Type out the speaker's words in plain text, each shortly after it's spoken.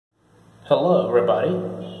Hello everybody,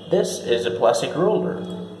 this is a plastic ruler.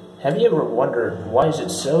 Have you ever wondered why is it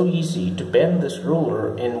so easy to bend this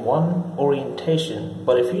ruler in one orientation,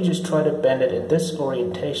 but if you just try to bend it in this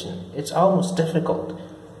orientation, it's almost difficult?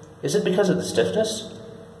 Is it because of the stiffness?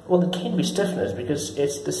 Well, it can't be stiffness because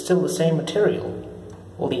it's still the same material.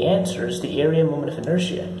 Well, the answer is the area moment of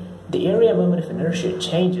inertia. The area moment of inertia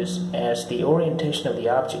changes as the orientation of the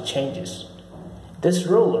object changes. This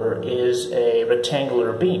ruler is a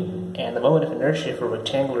rectangular beam, and the moment of inertia for a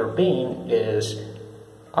rectangular beam is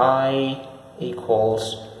I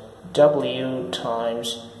equals W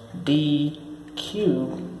times D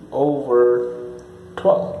cubed over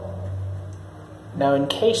 12. Now in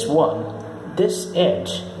case 1, this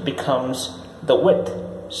edge becomes the width.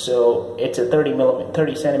 So it's a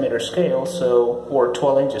 30 centimeter scale, or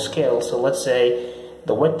 12 inches scale. So let's say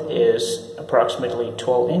the width is approximately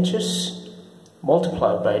 12 inches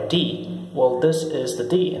multiplied by D. Well, this is the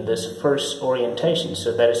D in this first orientation,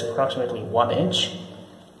 so that is approximately 1 inch.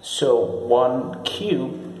 So 1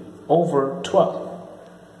 cubed over 12.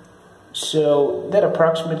 So that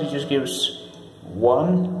approximately just gives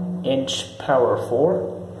 1 inch power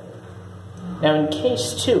 4. Now in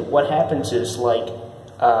case 2, what happens is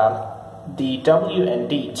the W and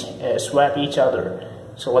D swap each other.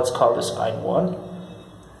 So let's call this I1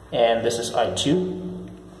 and this is I2.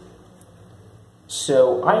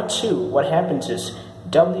 So I2, what happens is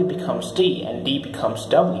W becomes D and D becomes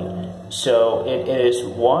W. So it is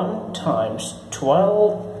 1 times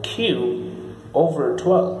 12 cubed over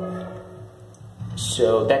 12.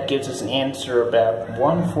 So that gives us an answer about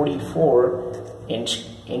 144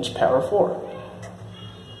 inch power 4.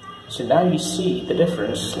 So now you see the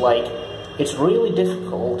difference, it's really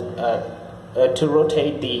difficult to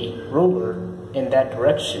rotate the ruler in that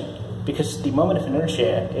direction because the moment of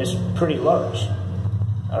inertia is pretty large.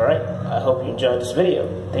 Alright, I hope you enjoyed this video.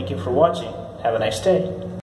 Thank you for watching. Have a nice day.